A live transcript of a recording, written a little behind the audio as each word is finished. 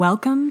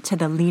Welcome to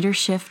the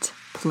Leadership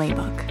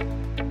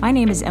Playbook. My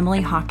name is Emily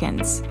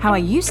Hawkins. How I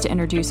used to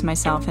introduce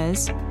myself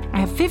is,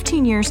 I have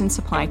 15 years in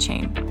supply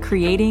chain,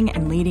 creating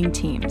and leading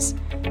teams,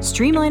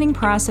 streamlining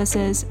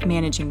processes,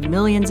 managing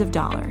millions of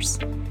dollars.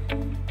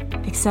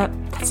 Except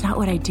that's not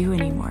what I do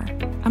anymore.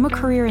 I'm a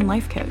career and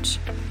life coach.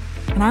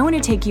 And I want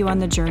to take you on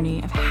the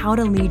journey of how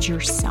to lead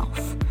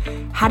yourself,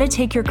 how to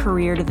take your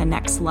career to the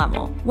next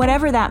level,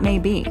 whatever that may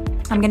be.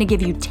 I'm going to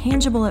give you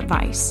tangible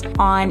advice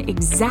on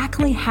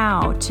exactly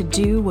how to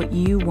do what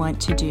you want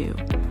to do.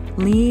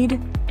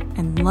 Lead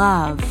and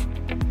love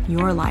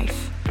your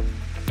life.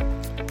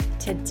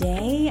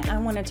 Today, I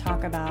want to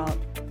talk about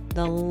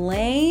the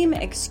lame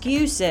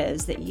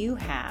excuses that you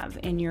have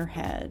in your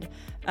head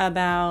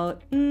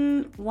about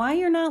why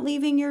you're not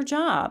leaving your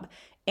job.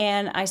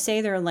 And I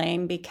say they're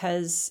lame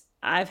because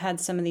I've had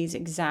some of these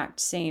exact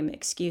same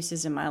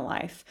excuses in my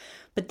life.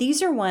 But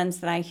these are ones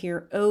that I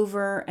hear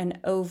over and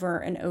over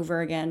and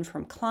over again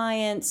from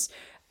clients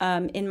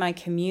in my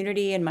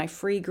community, in my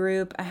free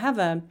group. I have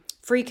a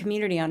free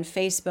community on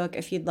Facebook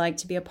if you'd like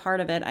to be a part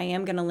of it. I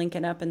am going to link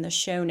it up in the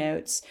show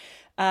notes.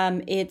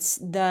 It's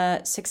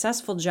the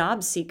Successful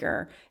Job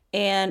Seeker,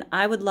 and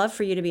I would love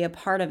for you to be a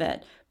part of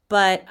it.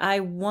 But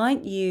I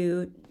want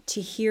you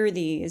to hear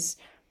these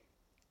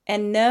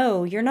and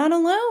know you're not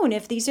alone.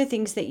 If these are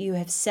things that you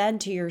have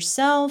said to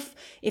yourself,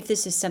 if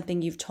this is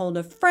something you've told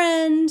a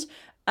friend,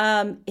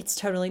 it's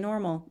totally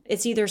normal.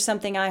 It's either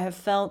something I have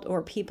felt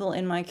or people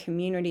in my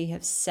community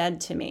have said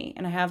to me.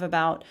 And I have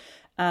about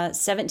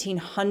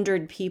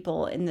 1,700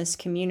 people in this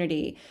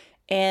community,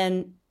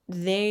 and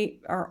they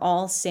are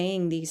all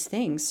saying these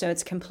things. So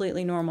it's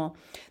completely normal.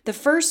 The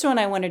first one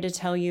I wanted to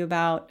tell you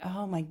about,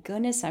 oh my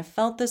goodness, I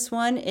felt this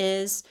one,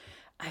 is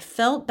I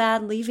felt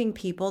bad leaving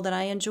people that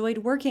I enjoyed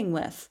working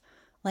with.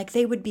 Like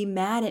they would be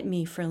mad at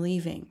me for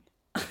leaving.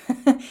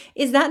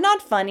 Is that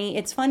not funny?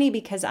 It's funny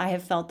because I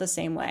have felt the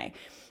same way.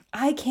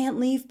 I can't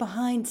leave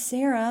behind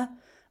Sarah.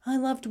 I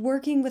loved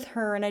working with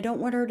her and I don't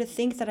want her to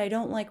think that I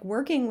don't like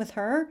working with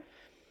her.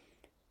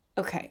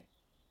 Okay,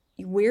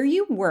 where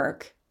you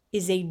work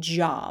is a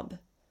job.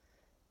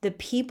 The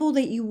people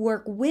that you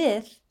work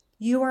with,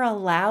 you are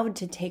allowed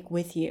to take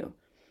with you.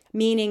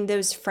 Meaning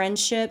those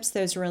friendships,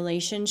 those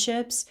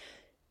relationships,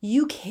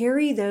 you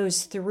carry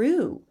those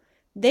through.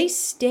 They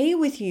stay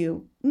with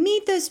you.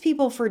 Meet those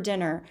people for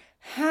dinner.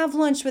 Have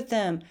lunch with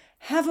them.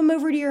 Have them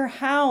over to your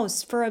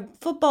house for a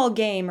football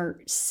game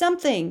or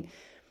something.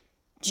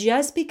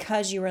 Just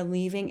because you are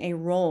leaving a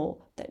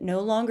role that no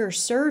longer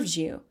serves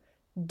you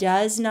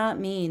does not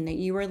mean that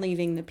you are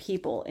leaving the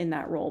people in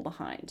that role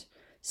behind.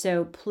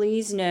 So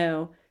please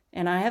know,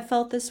 and I have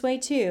felt this way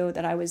too,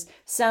 that I was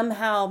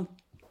somehow,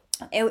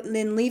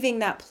 in leaving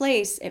that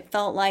place, it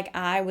felt like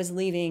I was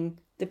leaving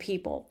the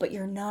people, but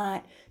you're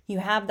not. You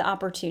have the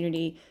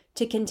opportunity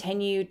to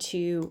continue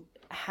to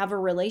have a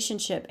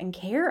relationship and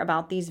care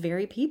about these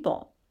very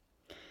people.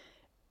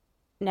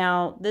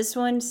 Now, this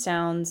one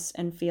sounds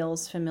and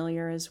feels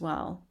familiar as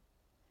well.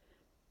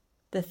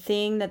 The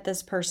thing that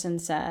this person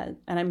said,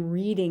 and I'm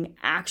reading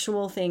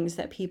actual things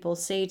that people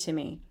say to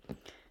me,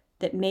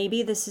 that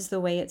maybe this is the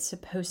way it's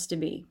supposed to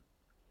be.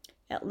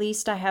 At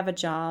least I have a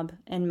job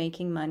and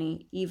making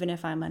money, even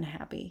if I'm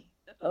unhappy.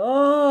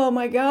 Oh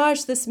my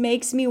gosh, this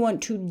makes me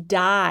want to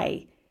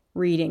die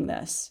reading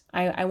this.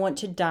 I want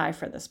to die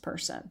for this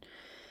person.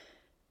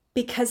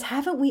 Because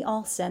haven't we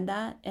all said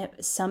that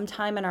at some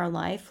time in our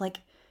life? Like,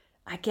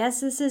 I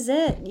guess this is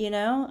it,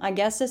 I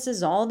guess this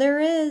is all there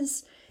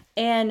is.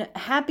 And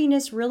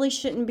happiness really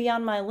shouldn't be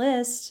on my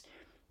list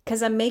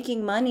because I'm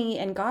making money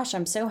and gosh,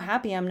 I'm so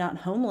happy I'm not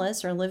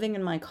homeless or living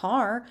in my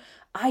car.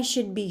 I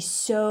should be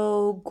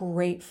so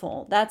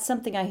grateful. That's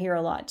something I hear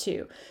a lot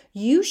too.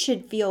 You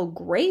should feel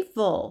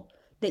grateful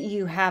that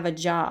you have a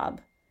job.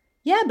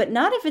 Yeah, but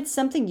not if it's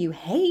something you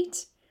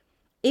hate.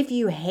 If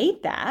you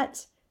hate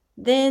that,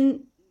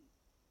 then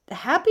the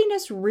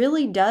happiness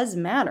really does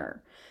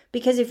matter.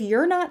 Because if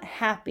you're not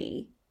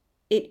happy,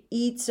 it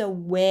eats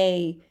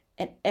away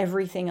at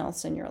everything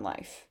else in your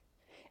life.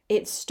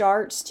 It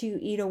starts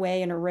to eat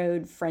away and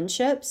erode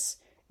friendships,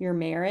 your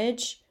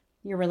marriage,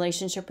 your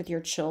relationship with your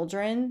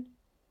children,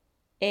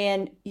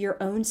 and your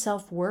own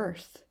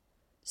self-worth.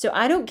 So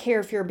I don't care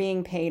if you're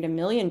being paid $1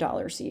 million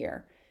a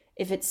year.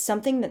 If it's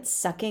something that's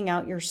sucking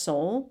out your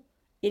soul,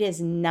 it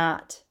is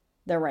not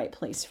the right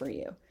place for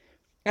you.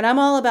 And I'm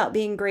all about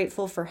being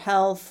grateful for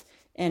health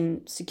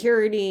and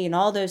security and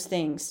all those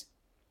things.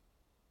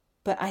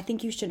 But I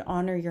think you should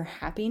honor your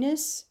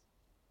happiness,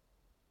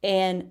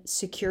 and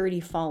security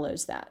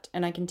follows that.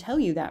 And I can tell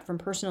you that from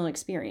personal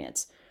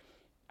experience.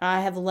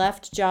 I have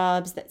left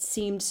jobs that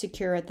seemed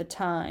secure at the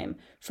time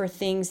for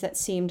things that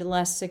seemed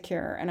less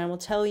secure. And I will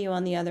tell you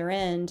on the other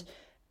end,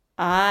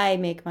 I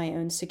make my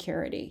own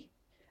security.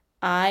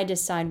 I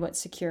decide what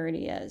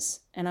security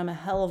is. And I'm a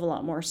hell of a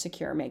lot more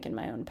secure making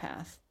my own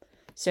path.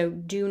 So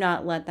do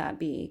not let that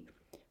be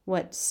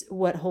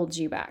what holds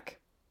you back.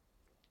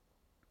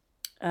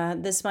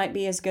 This might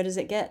be as good as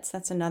it gets.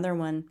 That's another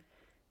one.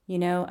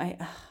 I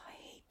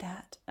hate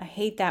that. I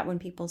hate that when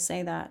people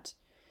say that.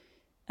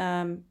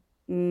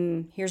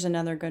 Here's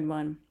another good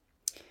one.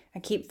 I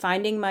keep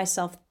finding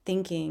myself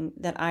thinking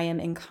that I am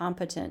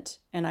incompetent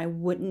and I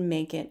wouldn't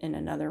make it in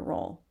another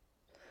role.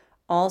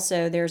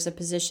 Also, there's a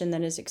position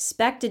that is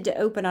expected to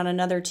open on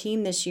another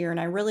team this year and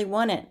I really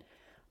want it.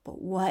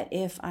 But what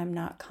if I'm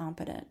not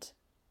competent?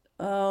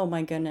 Oh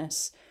my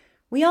goodness.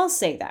 We all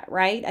say that,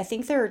 right? I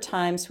think there are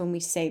times when we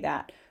say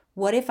that.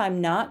 What if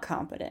I'm not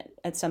competent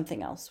at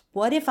something else?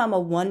 What if I'm a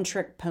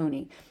one-trick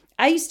pony?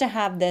 I used to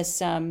have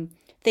this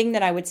thing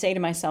that I would say to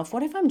myself,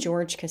 what if I'm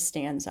George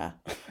Costanza?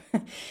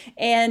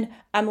 And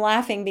I'm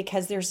laughing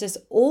because there's this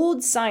old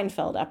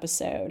Seinfeld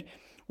episode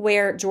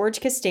where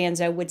George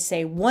Costanza would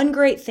say one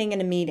great thing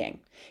in a meeting.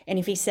 And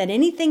if he said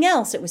anything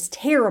else, it was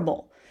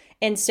terrible.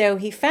 And so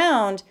he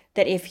found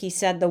that if he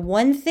said the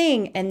one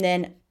thing and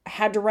then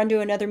had to run to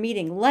another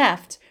meeting,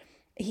 left,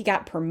 he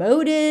got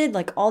promoted,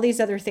 like all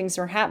these other things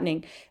were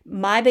happening.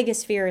 My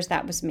biggest fear is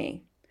that was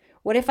me.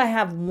 What if I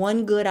have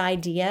one good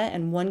idea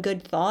and one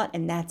good thought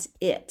and that's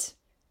it?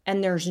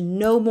 And there's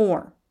no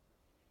more.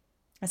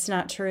 That's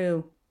not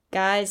true.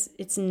 Guys,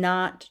 it's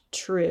not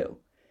true.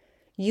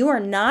 You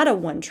are not a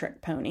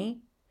one-trick pony,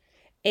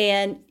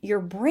 and your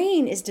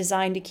brain is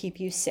designed to keep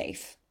you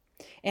safe.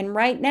 And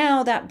right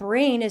now, that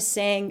brain is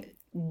saying,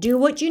 do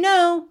what you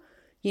know.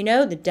 You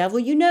know, the devil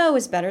you know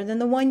is better than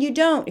the one you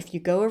don't. If you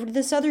go over to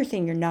this other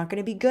thing, you're not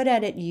going to be good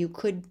at it. You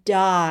could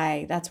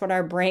die. That's what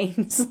our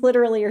brains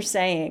literally are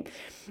saying,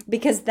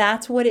 because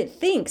that's what it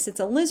thinks. It's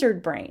a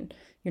lizard brain.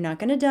 You're not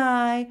going to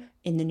die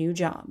in the new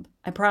job.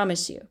 I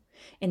promise you.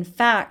 In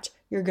fact,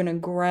 you're going to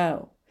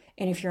grow.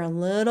 And if you're a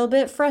little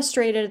bit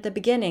frustrated at the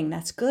beginning,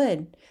 that's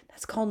good.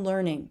 That's called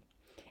learning.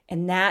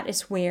 And that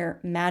is where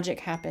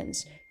magic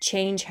happens,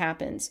 change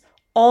happens,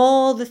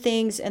 all the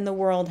things in the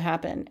world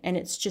happen. And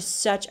it's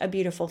just such a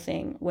beautiful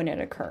thing when it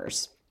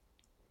occurs.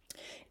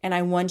 And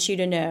I want you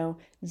to know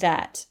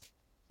that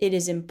it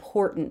is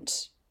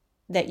important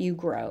that you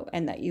grow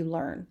and that you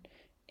learn.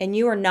 And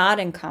you are not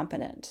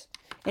incompetent.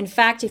 In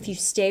fact, if you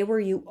stay where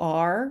you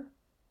are,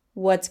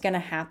 what's going to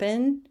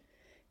happen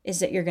is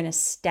that you're going to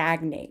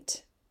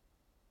stagnate.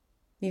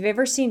 If you've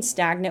ever seen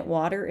stagnant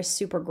water, it's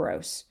super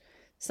gross.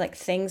 It's like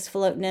things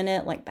floating in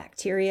it, like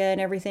bacteria and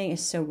everything.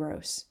 Is so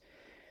gross.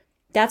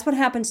 That's what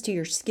happens to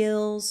your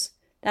skills.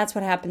 That's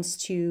what happens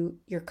to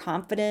your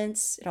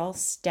confidence. It all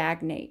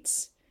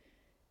stagnates.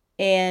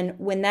 And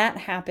when that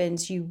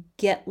happens, you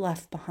get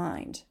left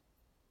behind.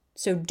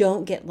 So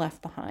don't get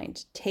left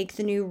behind. Take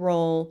the new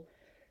role.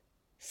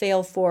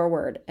 Fail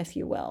forward, if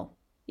you will,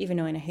 even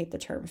though I hate the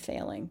term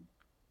failing.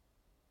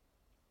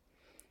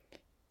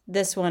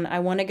 This one, I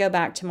want to go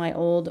back to my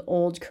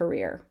old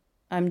career.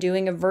 I'm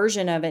doing a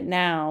version of it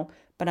now,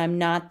 but I'm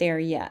not there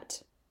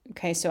yet.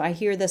 Okay, so I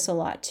hear this a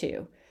lot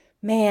too.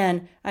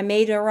 Man, I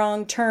made a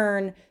wrong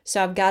turn,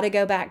 so I've got to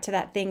go back to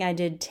that thing I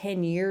did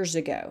 10 years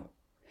ago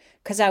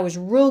because I was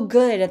real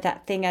good at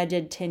that thing I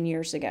did 10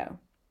 years ago.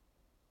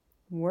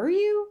 Were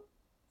you?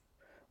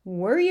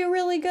 Were you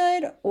really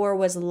good, or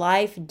was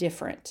life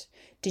different?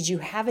 Did you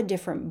have a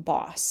different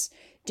boss?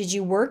 Did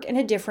you work in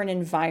a different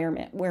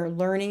environment where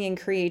learning and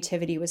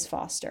creativity was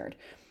fostered?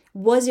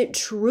 Was it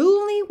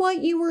truly what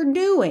you were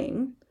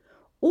doing,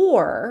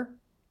 or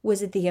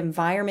was it the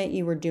environment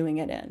you were doing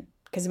it in?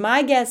 Because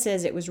my guess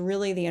is it was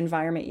really the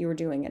environment you were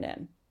doing it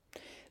in.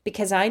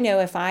 Because I know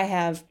if I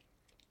have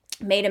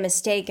made a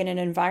mistake in an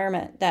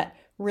environment that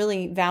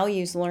really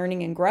values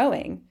learning and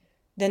growing,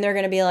 then they're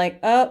going to be like,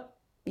 oh,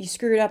 you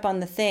screwed up on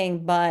the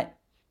thing, but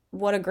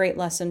what a great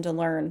lesson to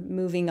learn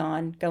moving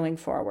on, going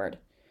forward.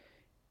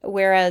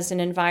 Whereas an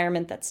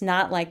environment that's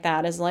not like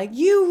that is like,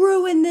 you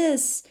ruined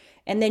this.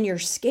 And then you're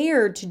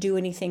scared to do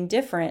anything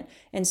different.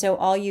 And so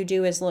all you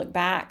do is look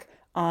back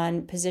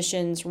on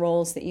positions,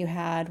 roles that you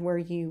had where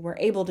you were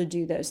able to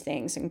do those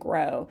things and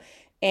grow.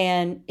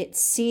 And it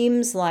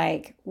seems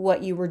like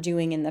what you were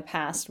doing in the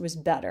past was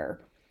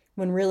better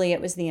when really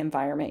it was the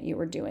environment you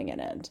were doing it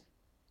in.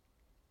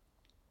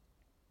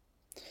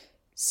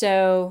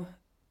 So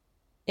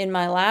in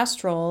my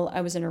last role,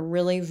 I was in a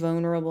really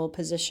vulnerable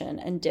position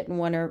and didn't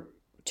want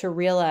to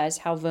realize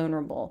how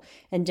vulnerable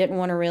and didn't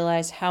want to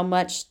realize how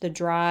much the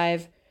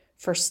drive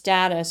for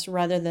status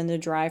rather than the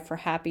drive for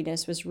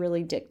happiness was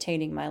really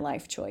dictating my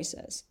life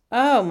choices.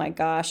 Oh my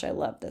gosh, I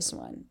love this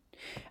one.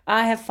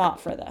 I have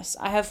fought for this.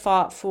 I have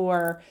fought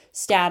for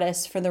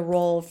status, for the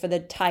role, for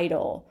the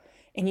title.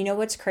 And you know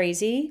what's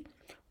crazy?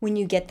 When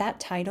you get that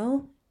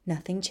title,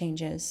 nothing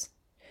changes.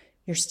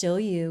 You're still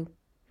you,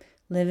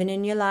 living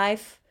in your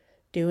life,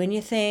 doing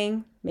your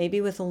thing,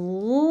 maybe with a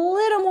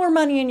little more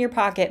money in your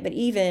pocket, but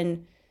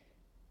even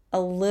a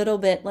little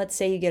bit, let's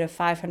say you get a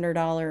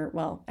 $500,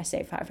 well, I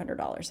say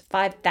 $500,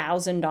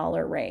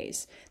 $5,000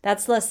 raise.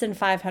 That's less than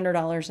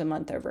 $500 a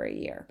month over a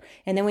year.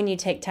 And then when you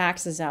take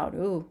taxes out,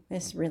 ooh,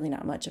 it's really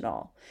not much at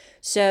all.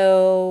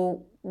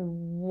 So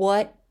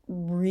what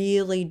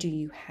really do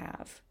you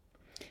have?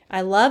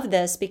 I love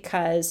this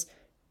because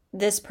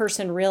this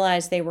person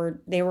realized they were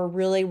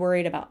really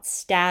worried about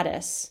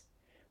status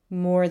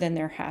more than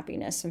their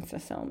happiness and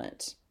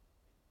fulfillment.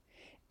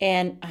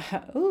 And,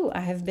 I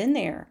have been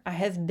there. I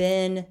have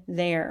been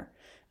there.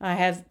 I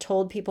have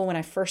told people when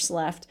I first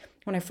left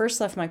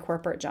my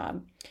corporate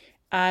job,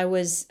 I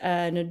was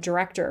a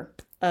director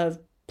of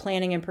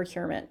planning and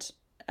procurement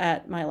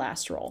at my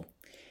last role.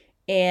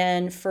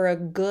 And for a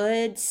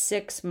good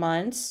 6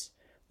 months,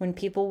 when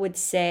people would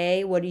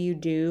say, "What do you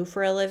do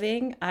for a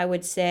living?" I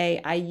would say,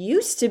 "I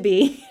used to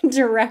be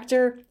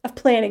director of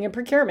planning and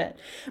procurement,"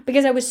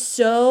 because I was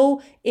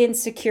so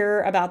insecure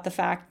about the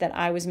fact that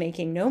I was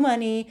making no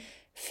money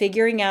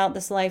figuring out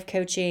this life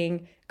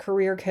coaching,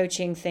 career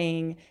coaching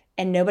thing,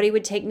 and nobody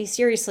would take me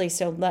seriously.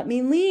 So let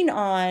me lean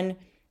on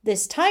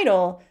this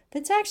title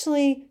that's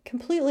actually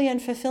completely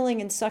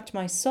unfulfilling and sucked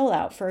my soul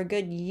out for a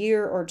good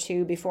year or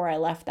two before I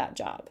left that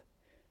job.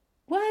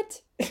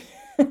 What?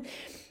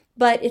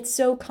 But it's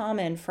so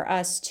common for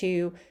us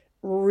to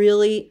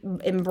really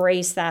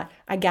embrace that.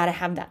 I got to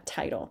have that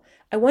title.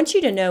 I want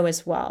you to know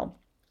as well,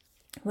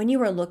 when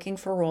you are looking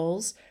for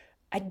roles,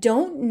 I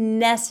don't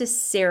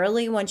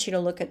necessarily want you to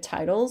look at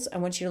titles. I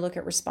want you to look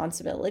at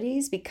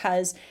responsibilities,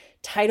 because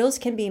titles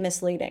can be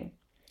misleading.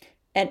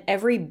 At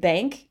every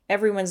bank,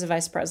 everyone's a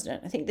vice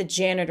president. I think the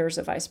janitor's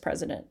a vice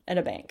president at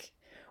a bank.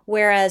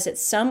 Whereas at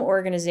some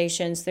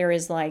organizations, there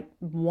is like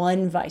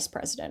one vice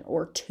president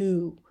or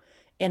two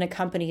in a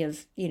company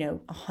of,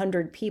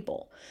 100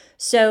 people.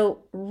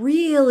 So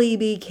really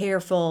be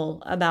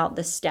careful about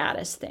the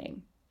status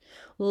thing.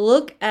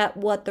 Look at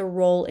what the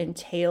role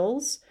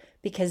entails,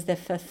 because the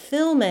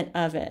fulfillment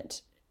of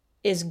it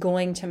is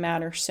going to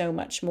matter so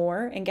much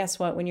more. And guess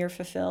what? When you're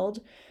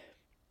fulfilled,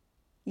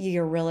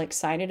 you're real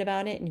excited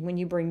about it. And when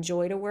you bring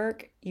joy to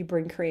work, you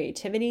bring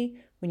creativity.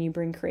 When you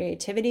bring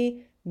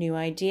creativity, new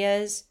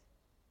ideas,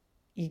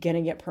 you're going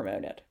to get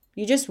promoted.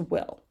 You just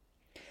will.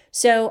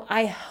 So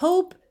I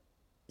hope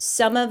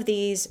some of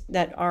these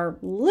that are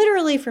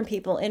literally from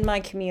people in my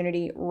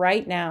community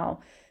right now,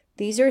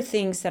 these are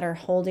things that are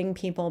holding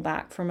people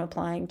back from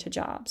applying to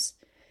jobs.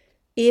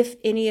 If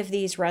any of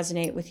these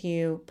resonate with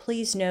you,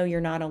 please know you're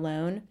not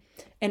alone.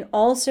 And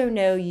also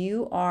know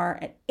you are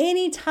at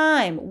any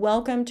time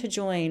welcome to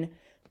join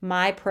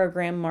my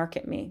program,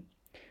 Market Me,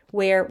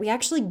 where we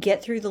actually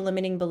get through the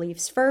limiting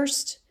beliefs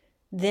first.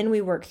 Then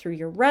we work through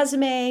your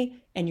resume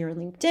and your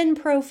LinkedIn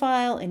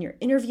profile and your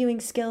interviewing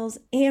skills,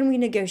 and we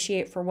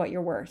negotiate for what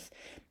you're worth.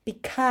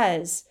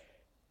 Because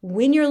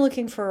when you're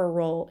looking for a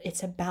role,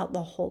 it's about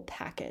the whole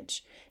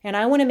package. And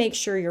I want to make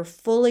sure you're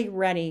fully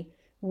ready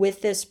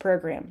with this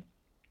program.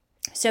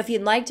 So if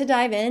you'd like to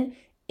dive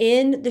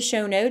in the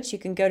show notes, you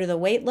can go to the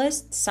wait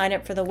list, sign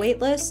up for the wait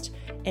list,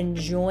 and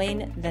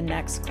join the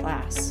next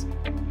class.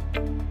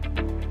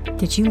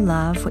 Did you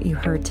love what you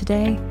heard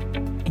today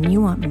and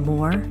you want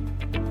more?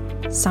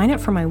 Sign up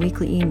for my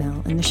weekly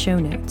email in the show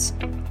notes.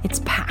 It's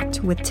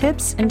packed with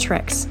tips and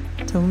tricks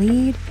to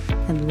lead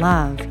and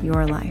love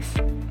your life.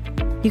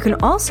 You can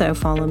also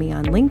follow me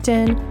on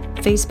LinkedIn,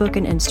 Facebook,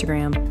 and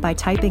Instagram by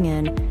typing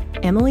in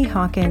Emily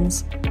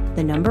Hawkins,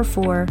 the number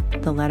 4,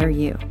 the letter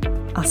U.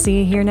 I'll see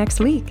you here next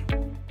week.